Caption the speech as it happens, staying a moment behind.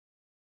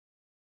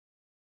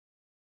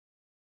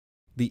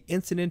The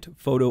incident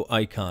photo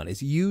icon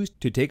is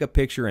used to take a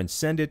picture and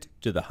send it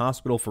to the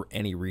hospital for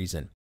any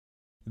reason.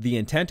 The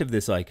intent of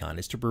this icon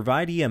is to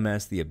provide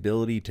EMS the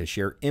ability to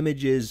share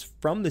images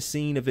from the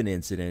scene of an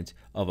incident,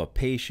 of a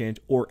patient,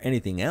 or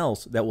anything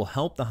else that will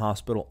help the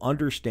hospital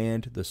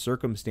understand the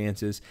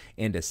circumstances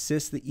and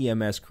assist the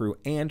EMS crew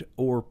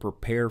and/or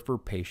prepare for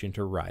patient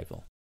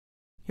arrival.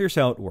 Here's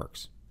how it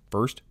works.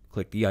 First,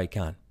 click the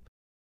icon.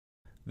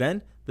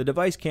 Then, the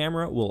device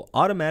camera will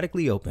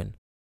automatically open.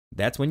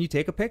 That's when you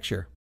take a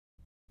picture.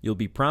 You'll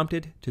be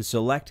prompted to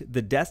select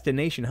the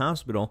destination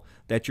hospital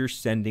that you're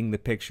sending the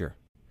picture.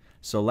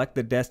 Select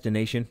the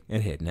destination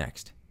and hit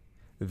Next.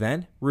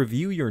 Then,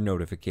 review your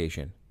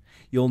notification.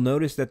 You'll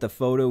notice that the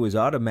photo is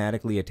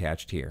automatically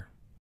attached here.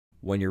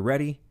 When you're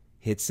ready,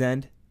 hit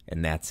Send,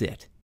 and that's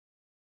it.